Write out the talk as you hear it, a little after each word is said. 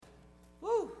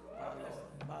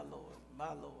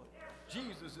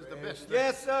Jesus is the best thing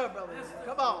Yes, sir, brother.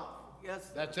 Come on. Yes.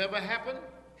 Sir. that's ever happened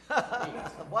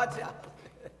Watch out.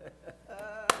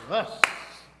 to us.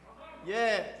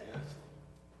 Yeah.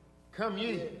 Come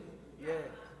ye Yeah.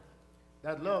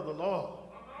 that love the Lord,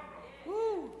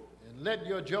 Woo. and let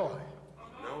your joy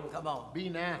Come on. be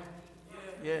now.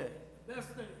 Yeah.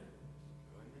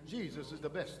 Jesus is the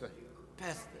best thing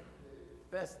Best thing.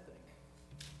 Best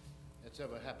thing. that's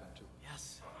ever happened to us.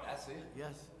 Yes. That's it.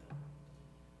 Yes.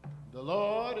 The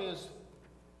Lord is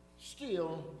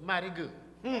still mighty good.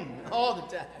 All the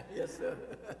time. Yes, sir.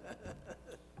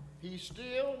 He's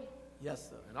still Yes,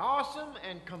 sir. an awesome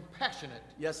and compassionate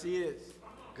Yes, he is.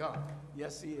 God,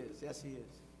 Yes, he is. Yes, he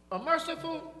is. a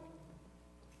merciful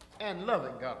and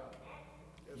loving God.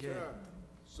 Yeah.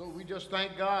 So we just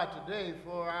thank God today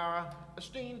for our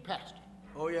esteemed pastor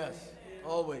Oh, yes.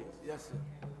 Always. Yes,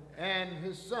 sir. and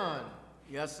his son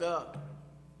Yes, sir.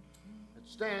 that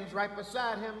stands right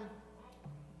beside him,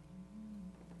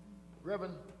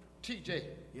 Reverend T.J.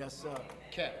 Yes, sir.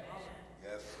 Cappers.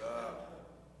 Yes, sir.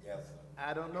 Yes, sir.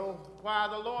 I don't know why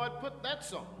the Lord put that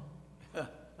song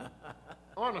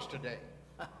on us today.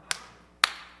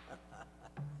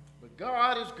 But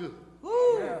God is good.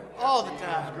 Woo. All the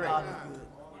time. great. God is good.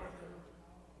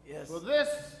 Yes. For this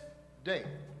day,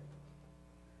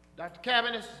 Dr.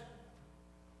 Cabanis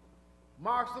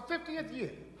marks the 50th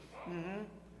year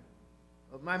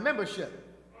of my membership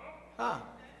Huh.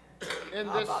 in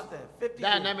How this about that? 50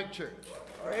 dynamic church.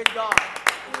 Praise God.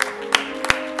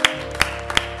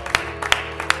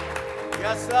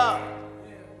 Yes, sir.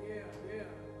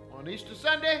 On Easter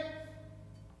Sunday,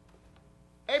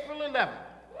 April 11th,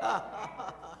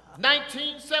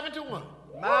 1971,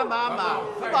 My. Come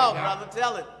on, brother.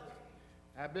 Tell it.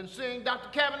 I've been seeing Dr.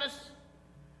 Cabanis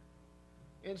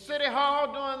in City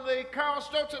Hall during the Carl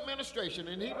Stokes administration,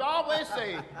 and he'd always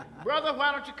say, "Brother,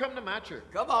 why don't you come to my church?"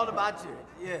 Come on about church.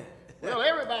 Yeah. Well,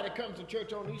 everybody comes to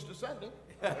church on Easter Sunday.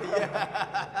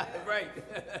 Right.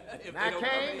 And I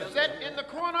came, sat in the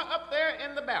corner up there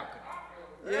in the balcony.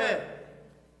 Yeah.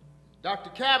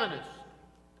 Dr. Cabanis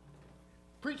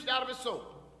preached out of his soul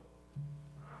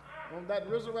on that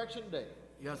resurrection day.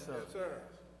 Yes, sir.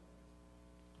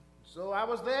 So I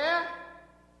was there,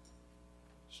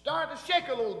 started to shake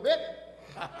a little bit.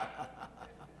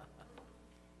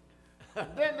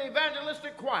 And then the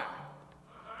evangelistic choir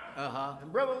Uh-huh.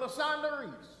 and Brother Lasanda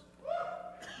Reese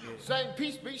sang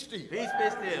Peace Be Still. Peace be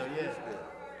still. Yes.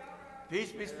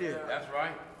 Peace be still. That's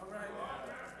right.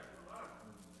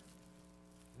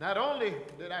 Not only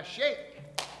did I shake,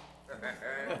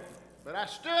 but I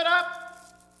stood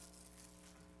up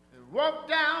and walked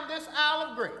down this aisle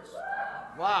of grace,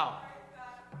 Wow.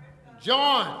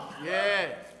 joined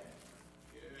Yeah.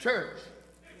 church.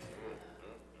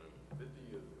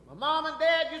 My mom and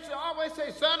dad used to always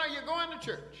say, "Son, are you going to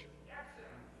church?"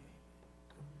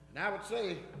 And I would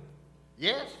say,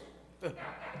 "Yes." But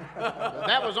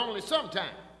that was only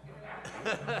sometime.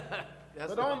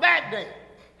 That's But on that day,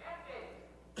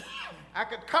 I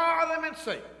could call them and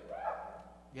say,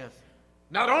 Yes.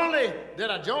 not only did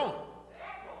I join,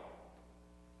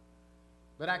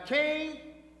 but I came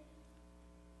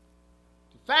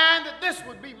to find that this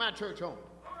would be my church home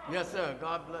Yes, sir.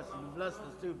 God bless you. You blessed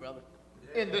us too, brother.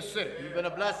 in this city. You've been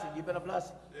a blessing. You've been a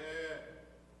blessing.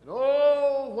 And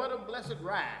oh, what a blessed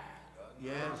ride,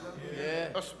 Yes. Yeah.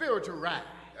 a spiritual ride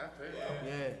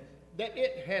Yeah. that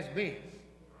it has been.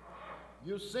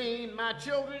 You've seen my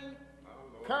children,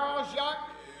 Carl, Jacques,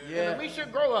 Yeah. and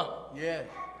Amisha grow up Yes.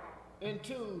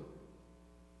 into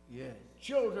Yes.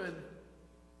 children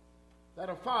that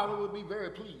a father would be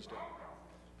very pleased of.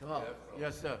 Come on.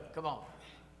 Yes, sir. Come on.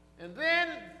 And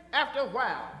then, after a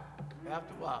while,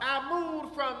 After a while. I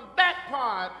moved from that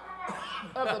part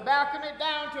of the balcony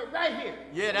down to right here.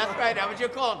 Yeah, that's right. That was your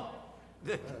corner.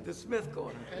 The Smith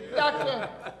corner. And Dr.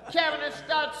 Cabanis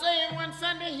started saying one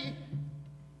Sunday,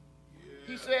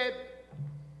 he said,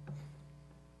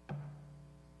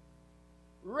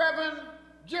 "Reverend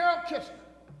Gerald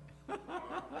Kistner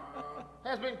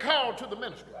has been called to the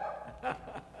ministry."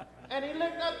 And he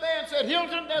looked up there and said,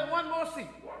 "Hilton, there's one more seat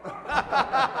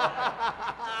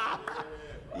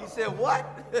He said, what?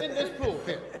 in this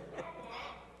pulpit."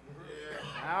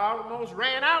 I almost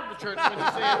ran out of the church when he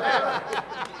said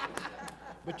that.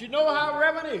 But you know how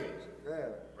Reverend is.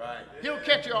 Right. He'll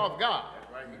catch you off guard.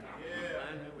 Right.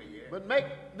 But make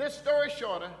this story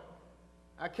shorter,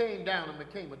 I came down and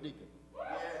became a deacon.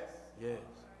 Yes.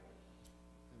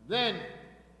 Then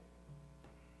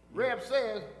Reb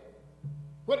says,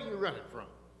 "What are you running from?"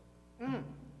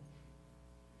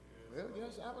 Well,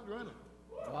 yes, I was running.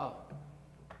 Wow.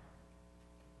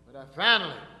 But I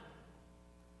finally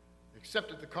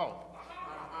accepted the call.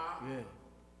 Yeah.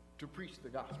 to preach the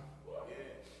gospel.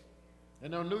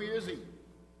 And on New Year's Eve,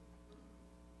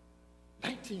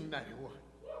 1991,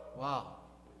 Wow.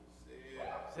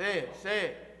 Say it. Say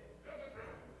it.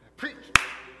 I preached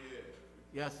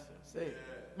Yes, sir. Say it.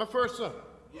 my first sermon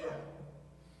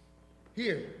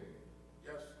here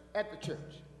at the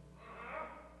church.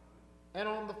 And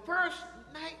on the first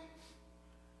night,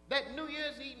 that New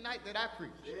Year's Eve night that I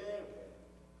preached,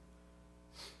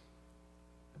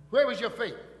 where was your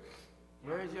faith?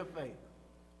 Where is your faith?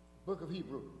 Book of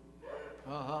Hebrews.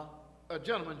 Uh-huh. A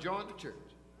gentleman joined the church.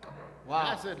 Wow. And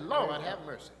I said, Lord, have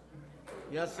mercy.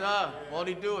 Yes, sir. Won't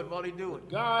he do it? Won't he do it?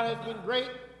 God has been great.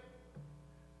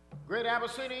 Great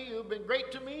Abyssinia, you've been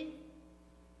great to me.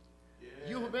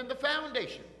 You have been the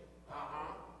foundation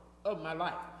of my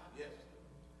life.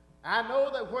 I know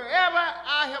that wherever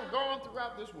I have gone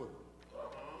throughout this world,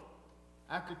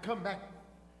 I could come back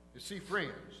to see friends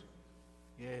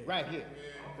Yeah. right here.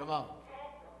 Come on.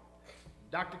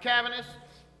 Dr. Cavanis,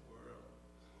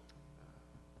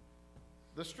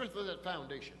 the strength of that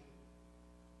foundation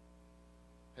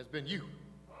has been you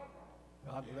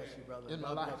God bless you, brother. in my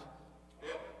God life.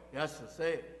 bless you. Yes, sir.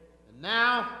 Say it. And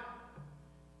now,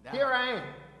 here I am.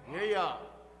 Here you are.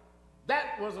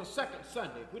 That was a second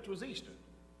Sunday, which was Easter.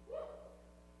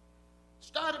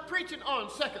 Started preaching on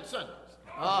second Sundays.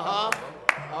 Uh-huh.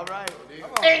 All right.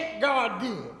 Ain't God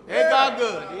good? Ain't God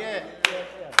good? Yeah.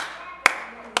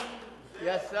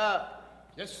 Yes, sir.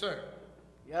 Yes, sir.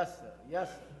 Yes, sir. Yes,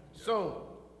 sir. So,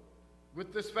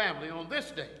 with this family on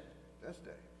this day,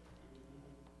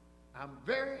 I'm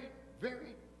very,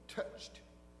 very touched.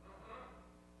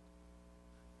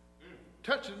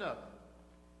 Touched enough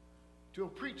to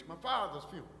preach my father's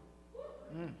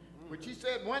funeral. Which he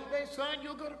said, one day, son,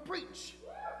 you're going to preach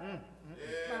my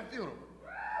funeral.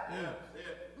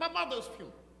 My mother's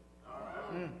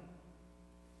funeral.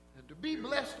 And to be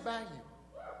blessed by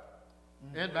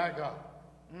you and by God.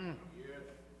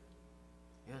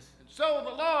 Yes. And so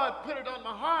the Lord put it on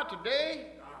my heart today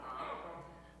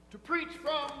to preach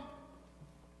from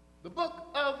the book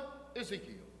of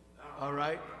Ezekiel. All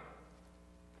right.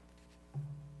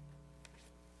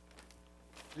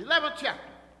 The 11th chapter,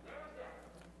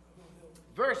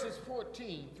 verses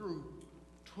 14 through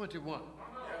 21.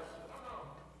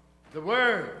 The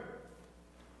word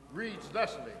reads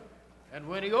thusly, and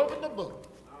when he opened the book,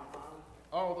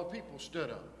 all the people stood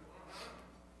up.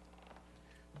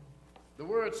 The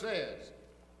word says,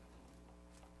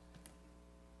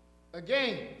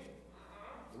 again,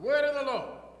 the word of the Lord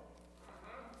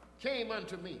came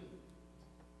unto me,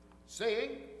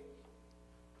 saying,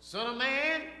 Son of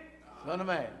man, Son of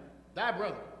man. thy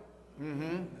brother,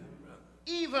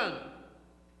 even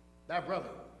thy brother,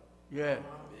 Yeah.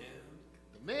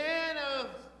 the men of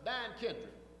thine kindred,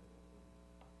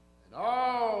 and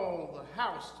all the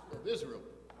house of Israel.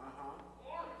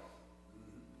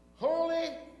 Holy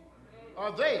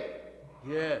are they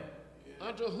Yeah.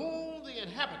 unto whom the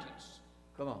inhabitants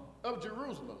Come on. of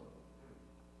Jerusalem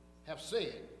have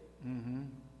said,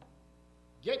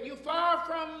 Get you far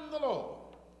from the Lord.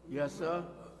 Yes, sir.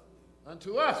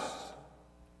 Unto us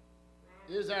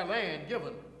is our land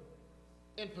given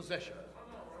in possession.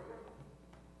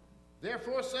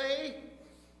 Therefore say,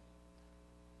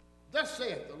 Thus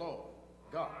saith the Lord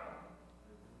God,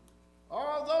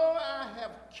 although I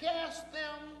have cast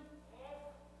them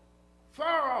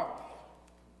far off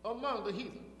among the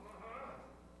heathen,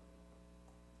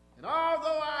 and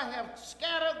although I have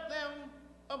scattered them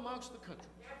amongst the countries,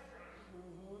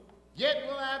 yet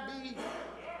will I be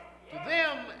to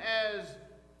them as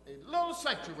a little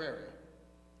sanctuary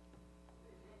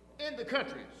in the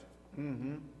countries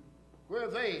where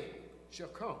they shall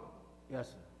come. Yes,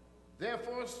 sir.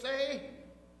 Therefore say,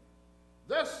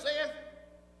 Thus saith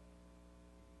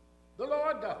the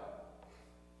Lord God,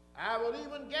 I will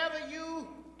even gather you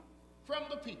from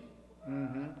the people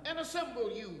and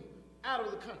assemble you out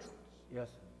of the countries Yes,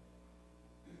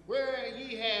 sir. where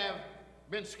ye have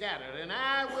been scattered, and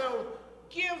I will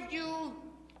give you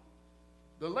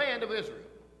the land of Israel.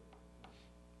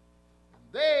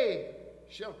 They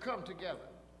shall come together,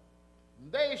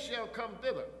 and they shall come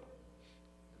thither,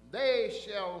 and they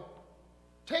shall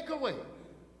take away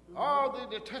all the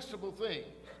detestable things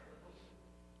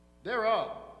thereof,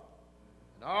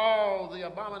 and all the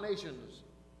abominations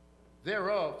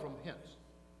thereof from hence.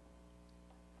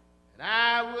 And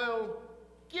I will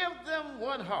give them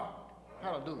one heart.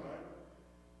 Hallelujah.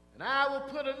 And I will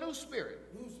put a new spirit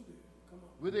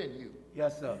within you.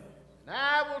 Yes, sir. And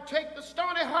I will take the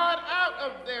stony heart out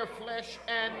of their flesh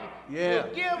and Yeah.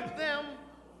 will give them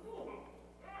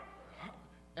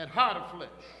an heart of flesh.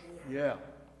 Yeah.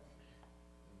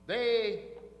 They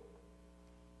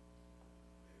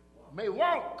may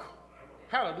walk,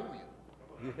 hallelujah,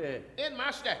 Yeah. in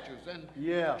my statutes and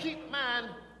Yeah. keep mine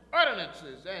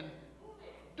ordinances and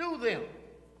do them.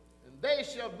 And they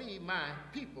shall be my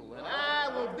people, and I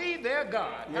will be their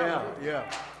God. Yeah. Hallelujah.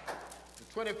 Yeah. The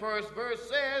 21st verse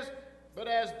says, but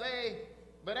as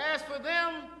for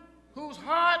them whose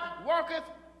heart walketh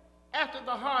after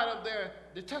the heart of their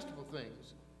detestable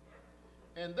things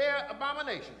and their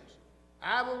abominations,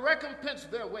 I will recompense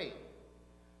their way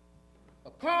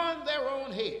upon their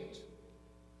own heads,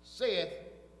 saith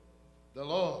the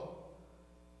Lord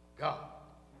God.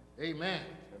 Amen.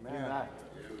 Amen.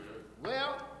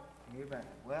 Well, Amen.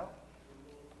 Well,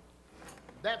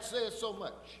 that says so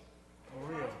much. for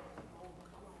real.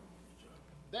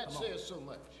 That says so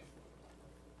much.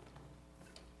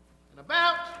 And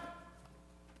about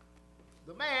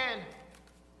the man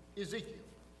Ezekiel,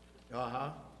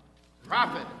 Uh-huh.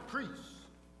 prophet and priest,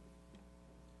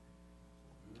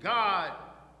 God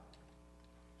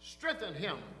strengthened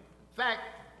him. In fact,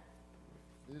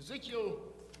 the Ezekiel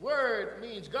word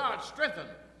means God strengthened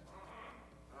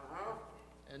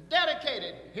and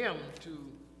dedicated him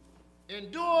to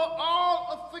endure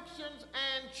all afflictions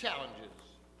and challenges.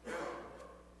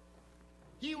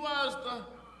 He was the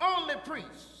only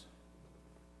priest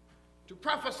to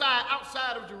prophesy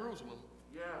outside of Jerusalem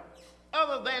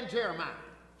other than Jeremiah.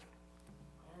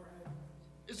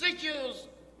 Ezekiel's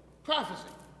prophecy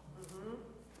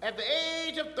at the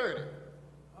age of 30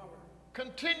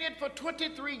 continued for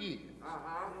 23 years.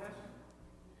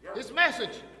 His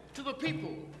message to the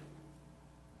people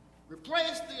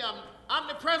replaced the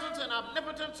omnipresence and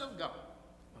omnipotence of God.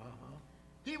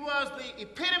 He was the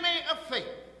epitome of faith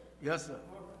Yes, sir.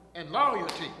 and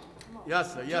loyalty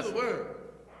Yes, sir. Yes, to the sir. word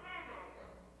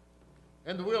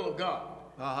and the will of God.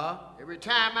 Uh-huh. Every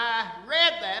time I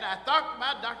read that, I thought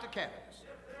about Dr. Cavitt.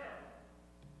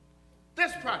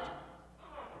 This prophet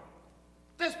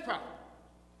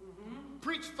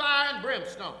preached fire and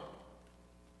brimstone.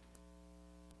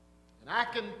 And I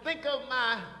can think of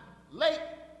my late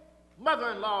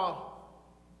mother-in-law,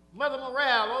 Mother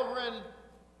Morrell, over in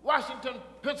Washington,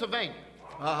 Pennsylvania,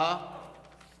 Uh-huh.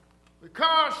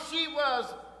 because she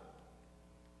was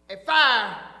a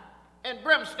fire and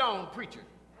brimstone preacher.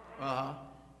 Uh-huh.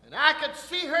 And I could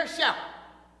see her shout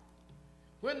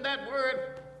when that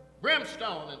word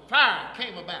brimstone and fire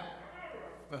came about.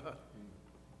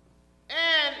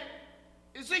 And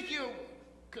Ezekiel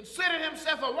considered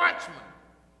himself a watchman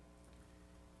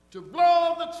to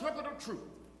blow the trumpet of truth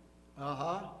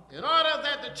Uh-huh. in order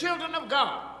that the children of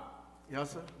God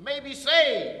Yes, sir. may be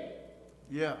saved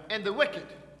Yeah. and the wicked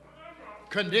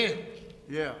condemned.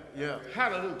 Yeah. Yeah.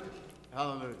 Hallelujah.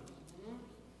 Hallelujah.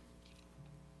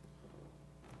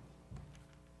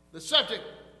 The subject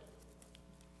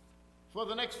for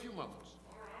the next few moments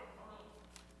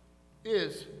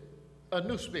is a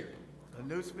new spirit. A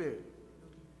new spirit.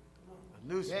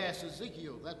 A new spirit. Yes,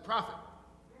 Ezekiel, that prophet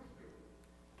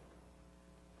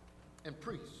and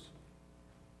priest,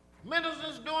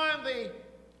 ministers during the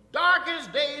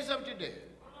darkest days of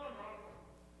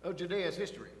Judea's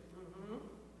history.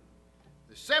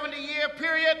 The 70-year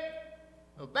period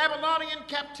of Babylonian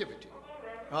captivity,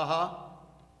 Uh-huh.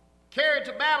 carried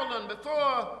to Babylon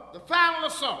before the final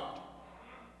assault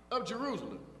of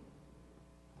Jerusalem.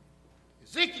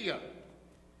 Ezekiel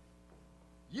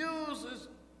uses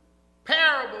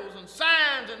parables and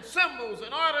signs and symbols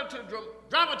in order to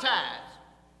dramatize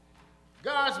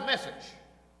God's message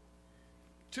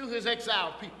to his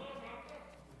exiled people.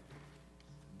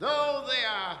 Though they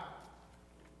are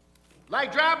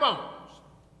like dry bones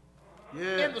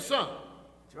Yeah. in the sun,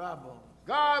 Dry bones.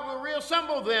 God will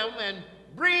reassemble them and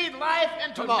breathe life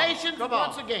into Come on, nations come on.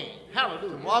 once again.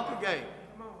 Hallelujah. Walk again.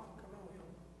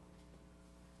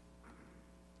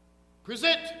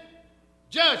 Present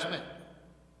judgment,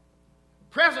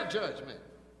 present judgment,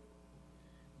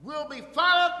 will be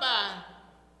followed by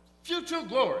future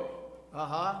glory,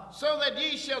 Uh-huh. so that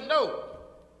ye shall know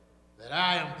that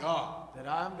I am God. That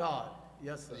I am God.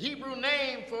 Yes, sir. The Hebrew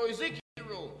name for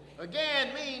Ezekiel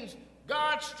again means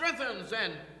God strengthens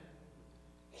and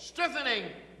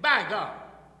strengthening by God.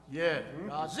 Yeah.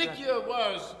 God strength. Ezekiel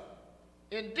was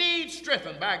indeed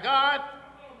strengthened by God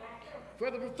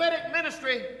for the prophetic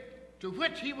ministry to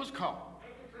which he was called.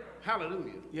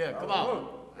 Hallelujah. Yeah, come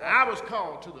on. I was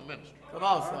called to the ministry, Come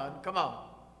on, son. Come on.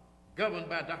 governed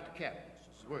by Dr.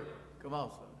 Cavitt's word. Come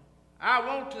on, son. I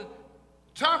want to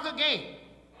talk again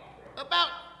about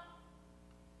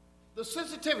the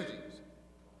sensitivities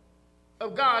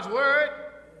of God's word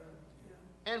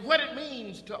and what it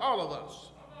means to all of us.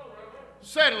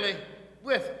 Certainly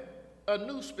with a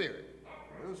new spirit.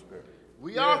 New spirit.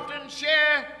 We often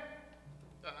share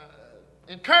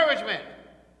encouragement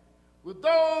with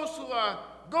those who are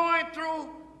going through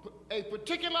a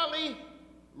particularly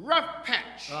rough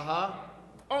patch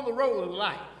on the road of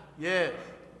life. Yes.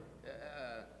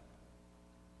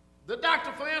 The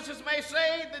doctor, for instance, may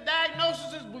say the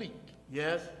diagnosis is bleak.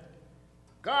 Yes.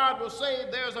 God will say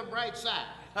there's a bright side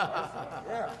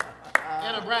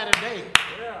and a brighter day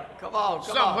Come on,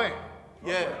 somewhere.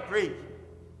 Yeah, preach.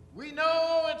 We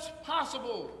know it's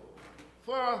possible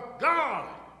for God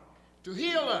to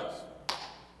heal us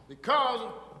because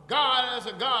God is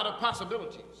a God of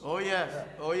possibilities. Oh, yes.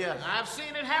 Oh, yes. And I've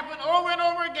seen it happen over and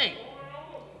over again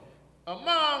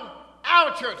among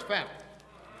our church family.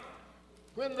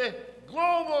 When the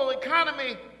global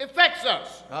economy affects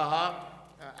us,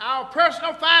 our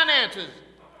personal finances,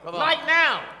 like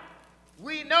now,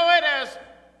 we know it as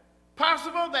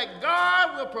possible that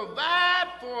God will provide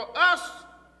for us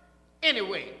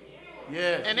anyway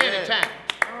and anytime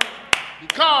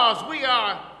because we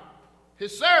are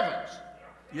his servants.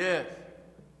 Yes.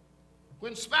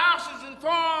 When spouses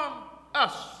inform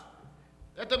us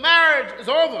that the marriage is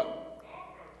over,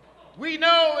 we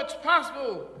know it's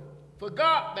possible for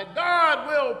God that God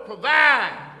will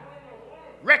provide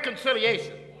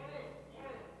reconciliation.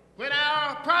 When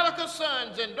our prodigal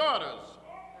sons and daughters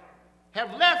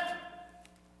have left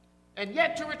and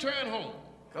yet to return home,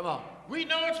 Come on. we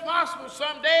know it's possible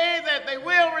someday that they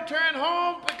will return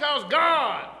home because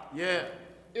God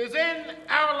is in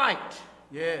our light.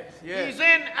 Yes. Yes. He's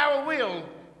in our will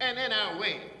and in our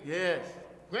way. Yes.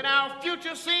 When our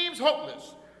future seems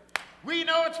hopeless, we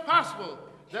know it's possible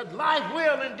that life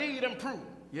will indeed improve.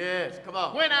 Yes. Come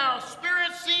on. When our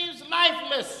spirit seems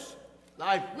lifeless,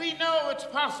 we know it's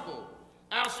possible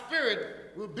our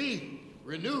spirit will be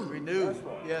renewed. Renewed.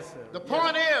 Yes, sir. The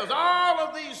point is, all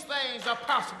of these things are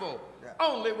possible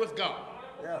only with God.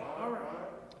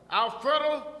 Our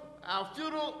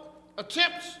futile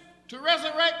attempts to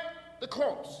resurrect the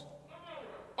corpse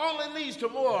only leads to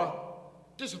more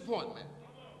disappointment.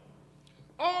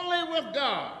 Only with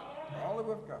God.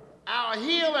 Our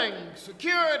healing,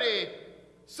 security,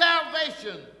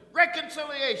 salvation,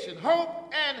 reconciliation,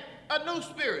 hope, and a new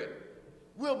spirit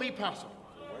will be possible.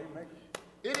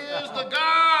 It is the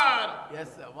God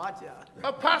Yes, sir. Watch out.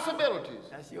 of possibilities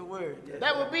That's your word. Yes,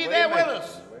 that sir. will be there with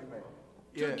us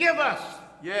to give us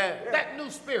Yeah. that new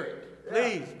spirit,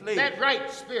 Please. that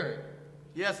right spirit.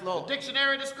 Yes, The Lord.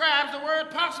 dictionary describes the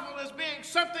word possible as being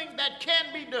something that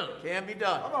can be done, Can be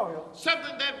done.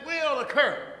 something that will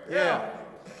occur, Yeah.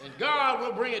 and God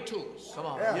will bring it to us. Come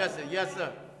on. Yes, sir. Yes,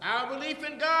 sir. Our belief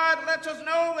in God lets us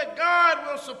know that God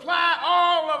will supply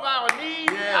all of our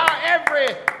needs, our every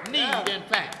need, in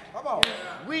fact.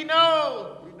 We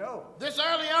know this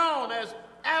early on as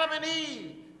Adam and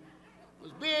Eve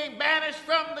was being banished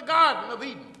from the Garden of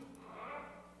Eden.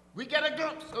 We get a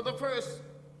glimpse of the first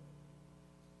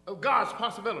of God's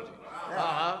possibilities.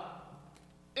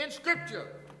 In Scripture,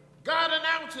 God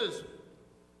announces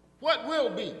what will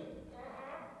be.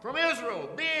 From Israel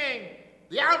being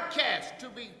the outcast to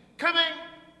becoming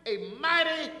a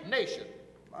mighty nation.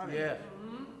 Yeah.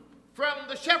 From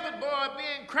the shepherd boy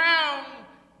being crowned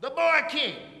the boy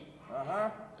king.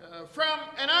 From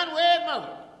an unwed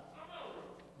mother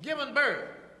giving birth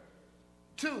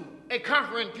to a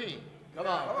conquering king. Come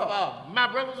on.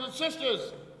 My brothers and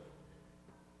sisters,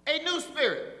 a new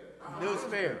spirit New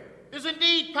spirit. is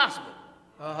indeed possible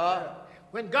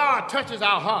when God touches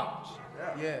our hearts.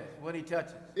 Yes. When he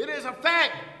touches. It is a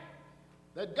fact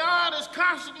that God is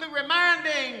constantly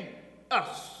reminding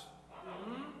us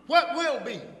what will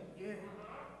be,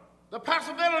 the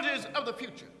possibilities of the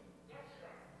future.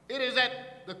 It is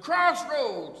at the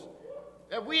crossroads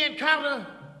that we encounter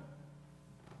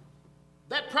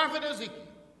that prophet Ezekiel.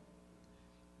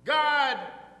 God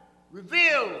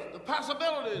reveals the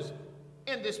possibilities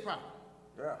in this prophet.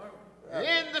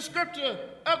 In the scripture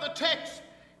of the text,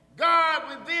 God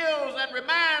reveals and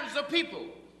reminds the people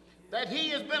that he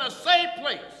has been a safe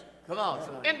place Come on,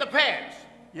 son. in the past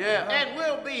Yeah. and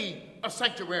will be a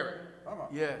sanctuary.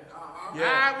 Yeah.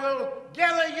 I will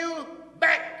gather you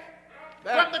back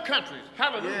from the countries,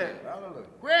 hallelujah,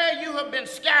 where you have been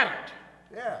scattered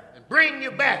and bring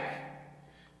you back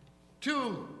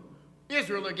to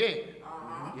Israel again.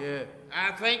 Yeah.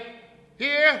 I think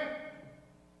here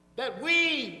that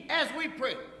we, as we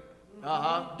pray,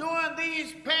 during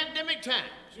these pandemic times,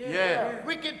 Yeah.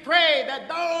 we can pray that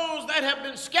those that have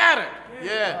been scattered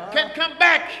Yeah. can come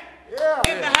back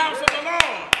in the house of the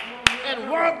Lord and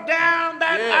walk down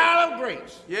that aisle of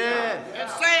grace Yes. and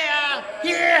say,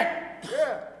 here,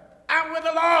 I'm with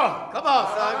the Lord. Come on,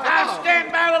 son. Come I on.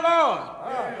 stand by the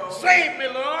Lord. Save me,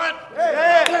 Lord.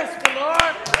 Bless the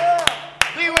Lord.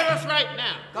 Be with us right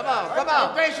now. Come on. Come The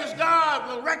on. gracious God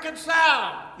will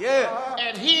reconcile Yeah.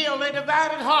 and heal a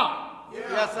divided heart.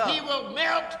 Yes, sir. He will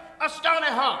melt a stony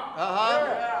heart.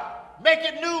 Uh-huh. Make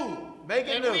it new. Make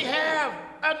it and new. we have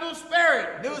a new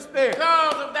spirit. New spirit.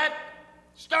 Because of that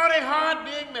stony heart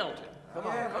being melted. Come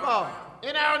on. Come on.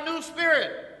 In our new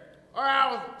spirit, or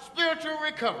our spiritual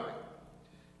recovery,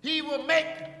 he will make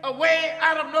a way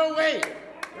out of no way.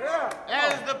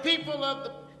 As the people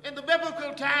in the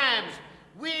biblical times,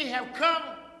 we have come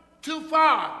too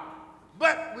far,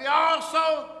 but we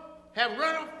also have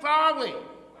run far away.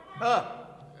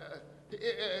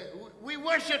 We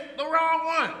worship the wrong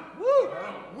one. Woo.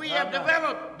 We have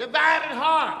developed divided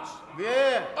hearts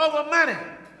Yeah. over money.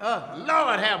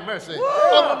 Lord have mercy.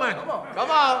 Over money.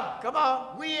 Come on. Come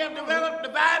on. We have developed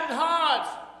divided hearts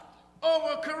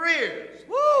over careers,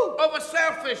 Woo. over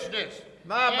selfishness.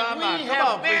 My. We Come have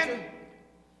on, been, preacher.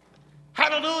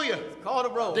 hallelujah, Call the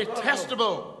roll.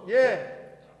 detestable. Yeah.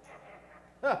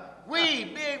 We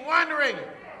being wandering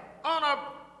on a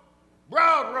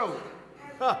broad road,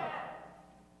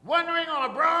 wandering on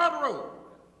a broad road,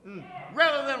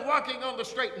 rather than walking on the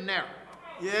straight and narrow.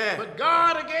 Yeah. But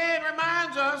God again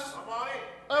reminds us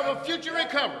of a future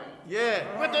recovery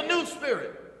Yeah. with a new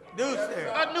spirit, New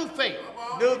spirit. a new faith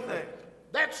New thing.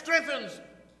 that strengthens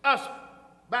us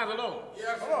by the Lord.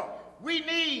 Yes. We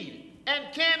need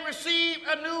and can receive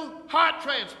a new heart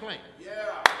transplant. Yeah.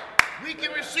 We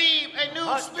can receive a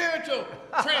new spiritual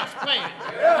transplant.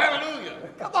 Hallelujah.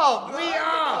 Come on. We Come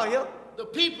on, are Hill. the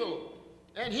people,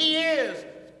 and He is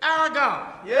our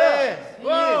God. Yes. he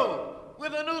Whoa,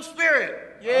 with a new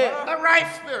spirit, Yeah. a right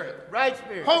spirit. is. Right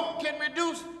spirit. Hope can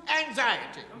reduce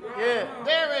anxiety. Yeah.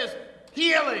 There is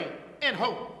healing in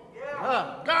hope.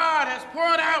 Huh. God has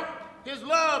poured out His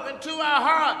love into our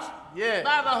hearts Yeah.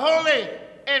 by the Holy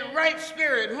and right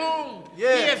Spirit whom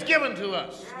Yeah. He has given to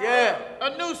us. Yeah.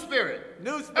 A new spirit,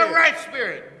 New a spirit. right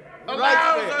spirit, Right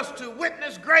allows spirit. us to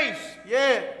witness grace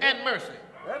Yeah. and mercy.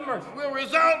 Will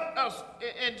result us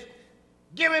in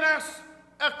giving us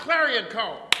a clarion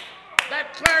call.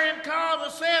 That clarion call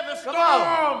that said the Come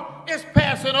storm is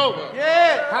passing over.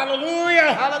 Yeah.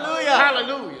 Hallelujah. Hallelujah.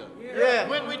 Hallelujah. Yeah.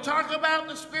 When we talk about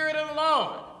the Spirit of the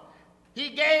Lord, He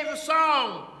gave the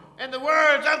song and the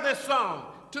words of this song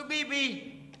to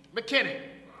B.B. McKinney.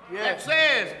 Yeah. That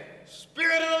says,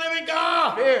 Spirit of the living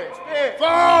God, Spirit.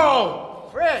 fall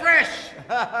Fresh.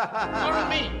 on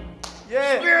me.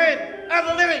 Yeah. Spirit of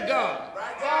the living God,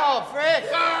 Fall fresh.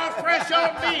 fall fresh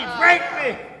on me. Break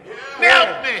me,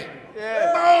 melt me,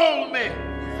 Yeah. mold me,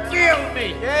 fill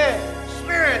me. Yeah.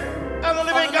 Spirit of the Of the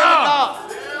living living God,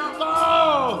 God.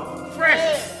 fall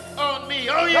fresh on me.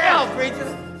 Oh Come yeah. on,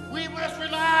 preacher. We must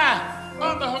rely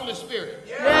on the Holy Spirit.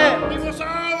 Yeah. We must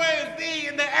always be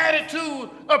in the attitude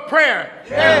of prayer,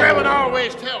 Yeah. as Reverend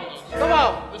always tells us. Come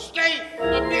on. The state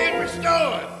of being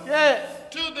restored Yeah.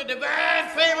 to the divine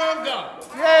favor of God.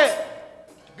 Yeah.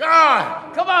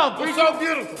 God Come on, is preacher. so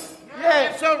beautiful. Yeah.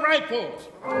 It's so right for us.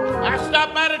 I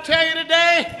stopped by to tell you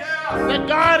today that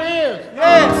God is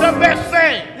Yeah. the best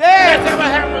thing Yeah. that's ever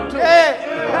happened to us.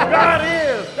 Yeah. God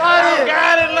is God our is.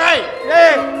 guiding light.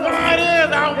 Yeah. God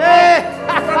is our Yeah.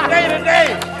 walk from day to day.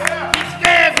 He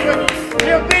stands with us.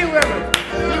 He'll be with us.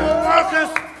 He will walk us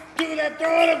to that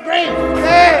throne of grace.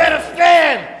 Yeah. Let us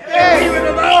stand and be with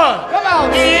the Lord. Come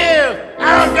on. He is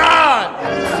our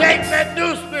God. Take that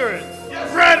new spirit.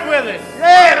 Run with it.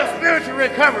 Yeah. Get a spiritual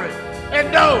recovery. And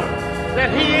know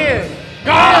that He is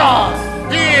God.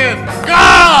 He is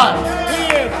God. He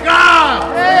is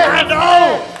God. Yeah. I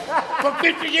know. For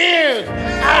 50 years,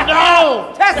 I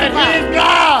know that Testify. He is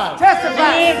God.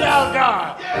 Testify. He is our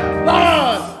God.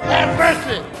 Lord, have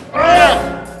mercy on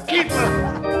us. Keep us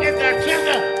in their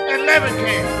tender and loving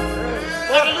care.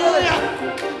 Hallelujah.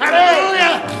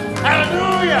 Hallelujah.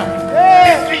 Hallelujah. Yeah.